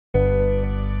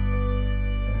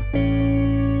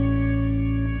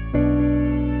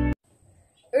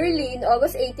in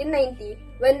August 1890,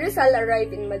 when Rizal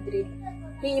arrived in Madrid,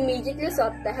 he immediately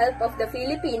sought the help of the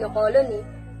Filipino colony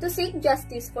to seek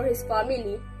justice for his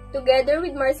family, together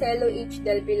with Marcelo H.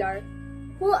 del Pilar,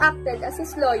 who acted as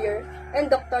his lawyer, and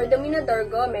Dr. Dominador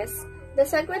Gomez, the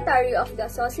secretary of the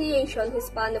Association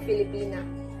Hispano-Filipina.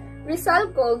 Rizal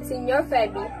called Senor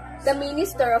Feby, the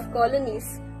Minister of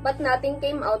Colonies, but nothing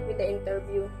came out with the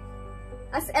interview.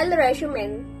 As El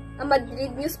Resumen, a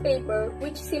Madrid newspaper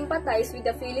which sympathized with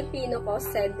the Filipino cause,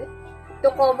 said, "To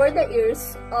cover the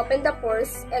ears, open the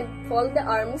pores, and fold the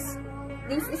arms,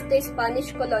 this is the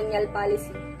Spanish colonial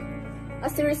policy."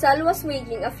 As Rizal was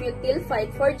waging a futile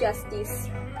fight for justice,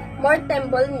 more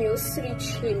terrible news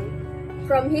reached him.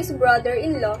 From his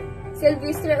brother-in-law,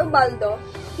 Silvestre Ubaldo,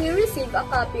 he received a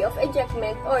copy of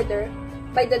ejectment order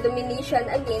by the Domination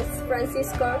against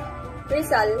Francisco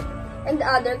Rizal and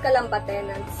other Calamba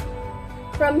tenants.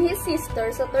 From his sister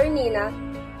Saturnina,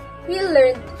 he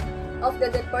learned of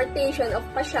the deportation of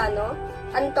Pasiano,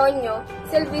 Antonio,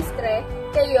 Silvestre,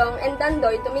 Teyong, and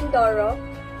Dandoy to Mindoro.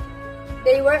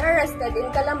 They were arrested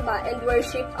in Calamba and were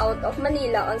shipped out of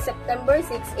Manila on September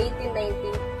 6,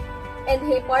 1890, and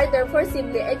he further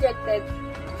forcibly ejected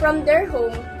from their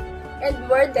home and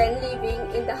were then living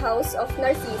in the house of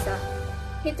Narcisa.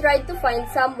 He tried to find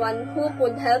someone who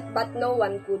could help, but no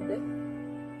one could.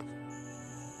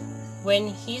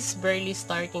 When he's barely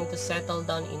starting to settle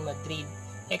down in Madrid,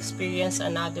 he experienced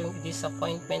another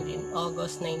disappointment in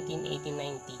August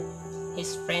 1890.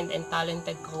 His friend and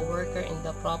talented co-worker in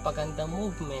the propaganda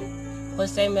movement,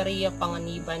 Jose Maria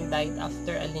Panganiban, died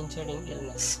after a lingering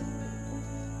illness.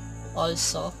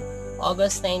 Also,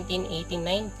 August 19,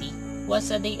 1890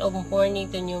 was a day of mourning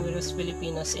to numerous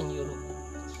Filipinos in Europe.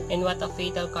 And what a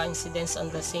fatal coincidence, on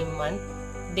the same month,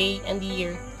 day, and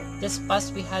year just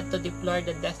past, we had to deplore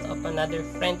the death of another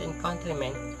friend and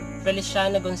countryman,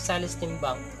 Feliciano Gonzalez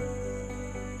Timbang.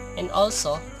 And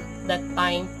also, that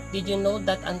time, did you know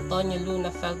that Antonio Luna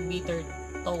felt bitter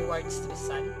towards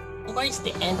Rizal? Towards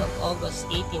the end of August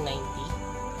 1890,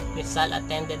 Rizal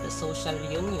attended the social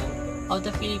reunion of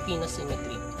the Filipinos in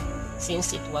Madrid.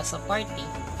 Since it was a party,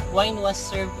 wine was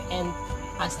served, and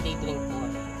as they drink more.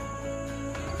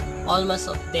 Almost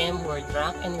of them were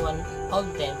drunk, and one of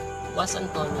them was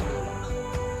Antonio Luna.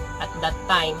 At that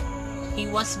time, he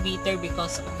was bitter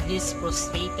because of his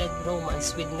frustrated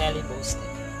romance with Nelly Boasted.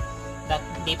 That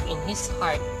deep in his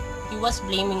heart, he was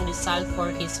blaming Rizal for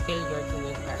his failure to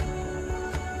win her.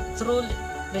 Through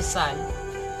Rizal,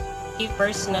 he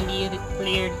personally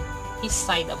cleared his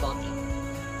side about it,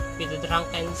 with a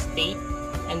drunken state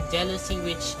and jealousy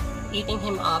which eating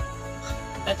him up,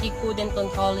 that he couldn't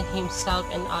control himself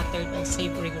and uttered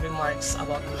unsavory remarks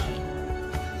about Nelly.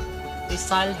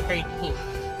 Rizal heard him.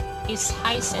 His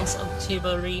high sense of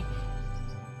chivalry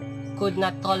could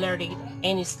not tolerate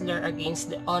any slur against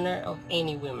the honor of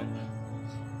any woman.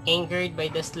 Angered by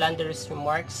the slanderous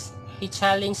remarks, he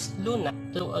challenged Luna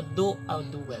to a duel.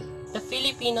 The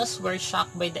Filipinos were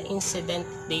shocked by the incident.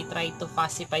 They tried to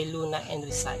pacify Luna and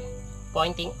Rizal,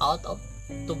 pointing out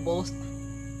to both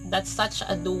that such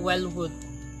a duel would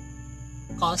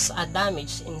cause a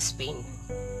damage in Spain.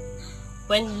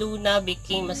 When Luna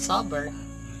became sober,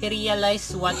 he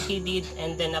realized what he did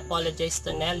and then apologized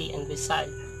to Nelly and Rizal,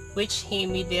 which he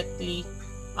immediately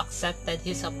accepted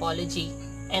his apology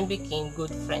and became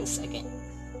good friends again.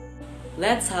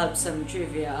 Let's have some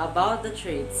trivia about the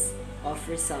traits of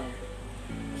Rizal.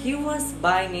 He was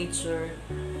by nature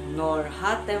nor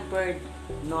hot-tempered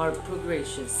nor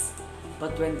pugnacious,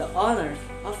 but when the honor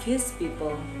of his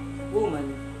people,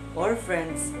 women, or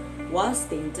friends was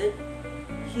tainted,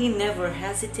 he never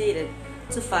hesitated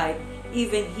to fight,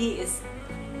 even he is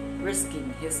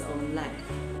risking his own life.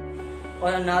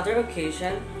 On another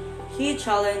occasion, he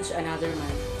challenged another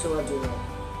man to a duel.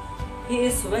 He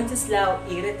is Wenceslao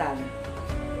I. Retana,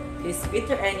 his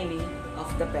bitter enemy of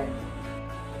the pen.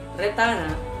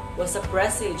 Retana was a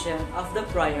press agent of the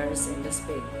priors in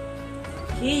Spain.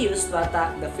 He used to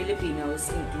attack the Filipinos,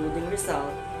 including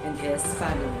Rizal and his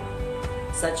family,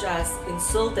 such as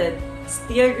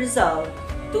steered Rizal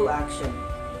to action.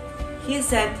 He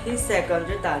sent his second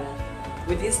Retana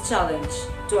with his challenge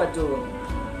to a duel.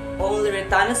 Only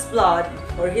Retana's blood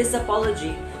or his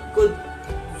apology could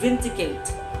vindicate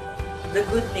the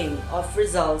good name of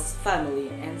Rizal's family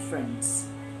and friends.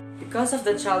 Because of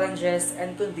the challenges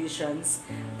and conditions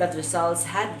that Rizal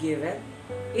had given,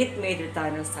 it made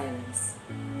Retana silence.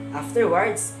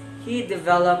 Afterwards, he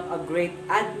developed a great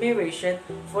admiration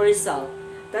for Rizal,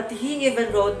 that he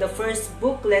even wrote the first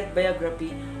book-length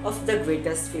biography of the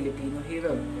greatest Filipino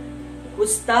hero,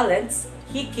 whose talents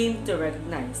he came to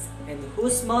recognize and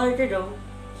whose martyrdom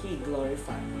he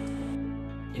glorified.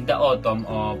 In the autumn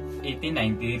of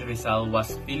 1890, Rizal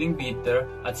was feeling bitter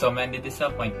at so many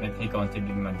disappointments he encountered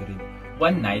in Madrid.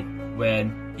 One night,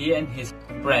 when he and his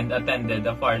friend attended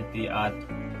a party at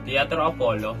Teatro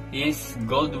Apollo, his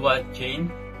gold watch chain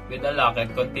with a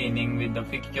locket containing with the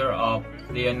picture of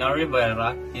Leonor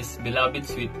Rivera, his beloved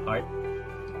sweetheart.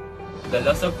 The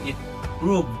loss of it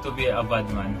proved to be a bad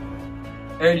man.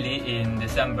 Early in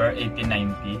December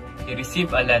 1890, he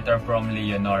received a letter from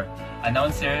Leonor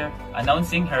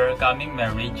announcing her coming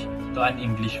marriage to an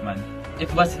Englishman.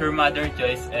 It was her mother's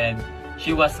choice and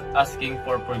she was asking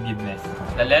for forgiveness.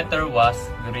 The letter was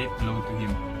a great blow to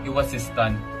him. He was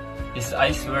stunned. His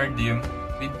eyes were dim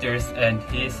with tears and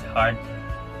his heart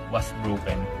was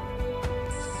broken.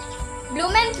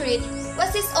 Blumentritt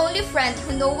was his only friend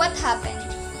who knew what happened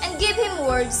and gave him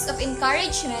words of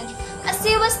encouragement as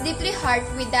he was deeply hurt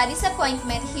with the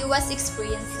disappointment he was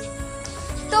experiencing.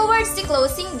 Towards the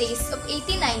closing days of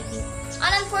 1890,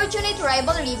 an unfortunate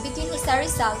rivalry between Jose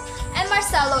Rizal and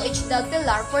Marcelo H. del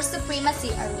Pilar for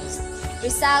supremacy arose.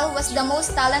 Rizal was the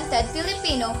most talented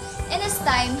Filipino in his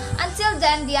time, until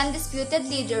then the undisputed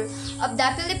leader of the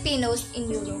Filipinos in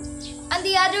Europe. On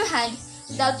the other hand,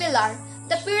 del Pilar,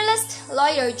 the fearless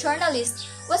lawyer-journalist,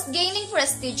 was gaining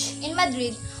prestige in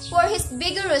Madrid for his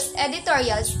vigorous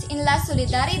editorials in La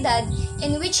Solidaridad,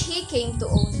 in which he came to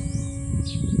own.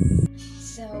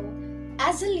 So,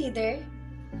 as a leader,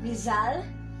 Rizal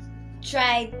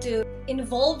tried to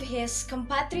involve his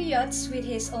compatriots with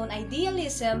his own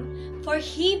idealism, for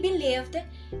he believed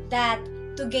that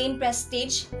to gain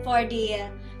prestige for the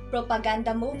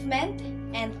propaganda movement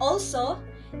and also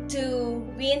to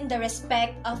win the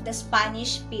respect of the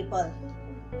Spanish people.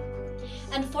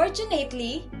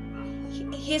 Unfortunately,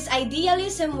 his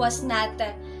idealism was not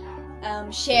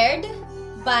shared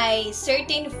by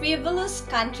certain frivolous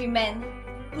countrymen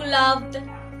who loved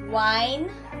wine,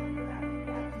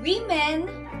 women,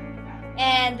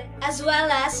 and as well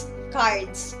as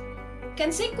cards.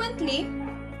 Consequently,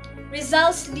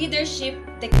 Rizal's leadership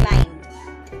declined.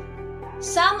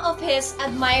 Some of his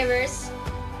admirers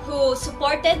who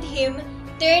supported him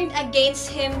turned against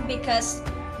him because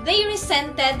they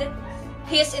resented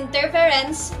his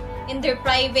interference in their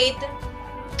private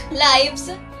lives,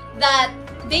 that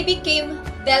they became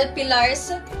Del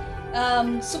Pilar's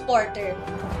supporter.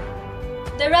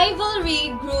 The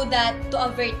rivalry grew that to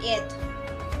avert it.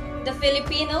 The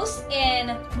Filipinos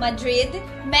in Madrid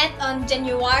met on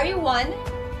January 1,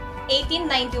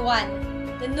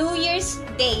 1891, the New Year's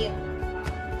Day,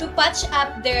 to patch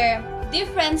up their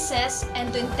differences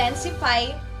and to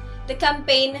intensify the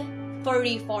campaign for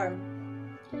reform.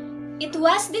 It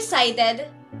was decided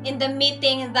in the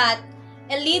meeting that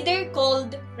a leader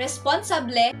called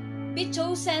Responsable be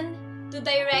chosen to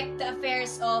direct the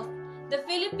affairs of the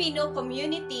Filipino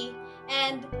community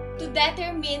and to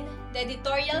determine the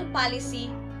editorial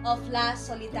policy of La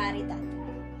Solidaridad.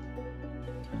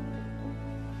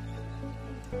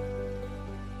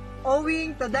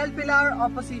 Owing to Del Pilar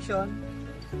opposition,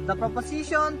 the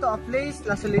proposition to place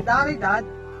La Solidaridad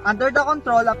under the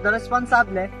control of the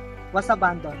Responsable was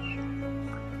abandoned.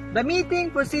 The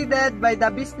meeting proceeded by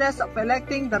the business of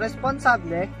electing the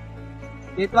Responsable.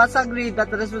 It was agreed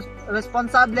that the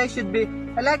Responsable should be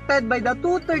elected by the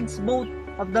two-thirds vote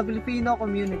of the Filipino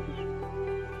community.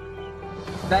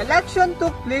 The election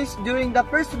took place during the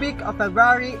first week of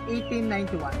February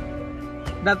 1891.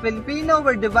 The Filipinos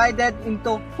were divided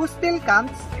into hostile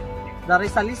camps, the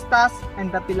Rizalistas and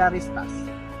the Pilaristas.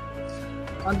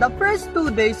 On the first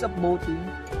 2 days of voting,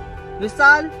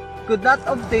 Rizal could not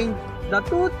obtain the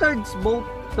two-thirds vote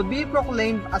to be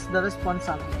proclaimed as the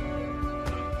Responsable.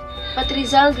 But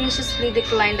Rizal graciously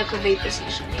declined the coveted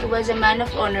position. He was a man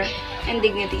of honor and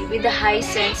dignity with a high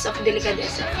sense of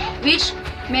delicadeza, which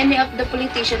many of the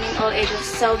politicians in all ages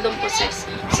seldom possess,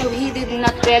 so he did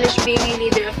not relish being a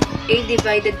leader of a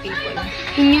divided people.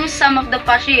 He knew some of the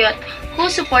patriots who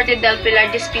supported Del Pilar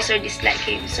displeased or disliked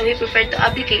him, so he preferred to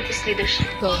abdicate his leadership,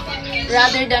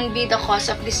 rather than be the cause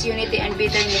of disunity and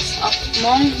bitterness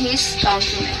among his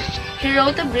countrymen. He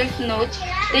wrote a brief note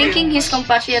thanking his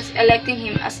compatriots electing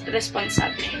him as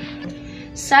Responsable.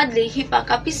 Sadly, he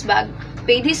packed up his bag,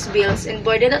 paid his bills, and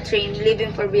boarded a train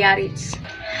leaving for Biarritz.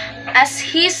 As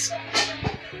he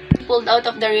pulled out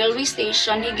of the railway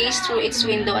station, he gazed through its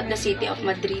window at the city of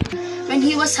Madrid. When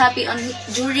he was happy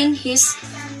during his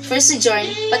first sojourn,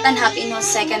 but unhappy in his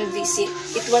second visit,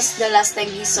 it was the last time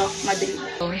he saw Madrid.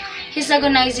 His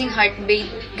agonizing heart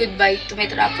bade goodbye to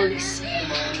Metropolis,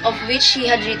 of which he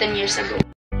had written years ago.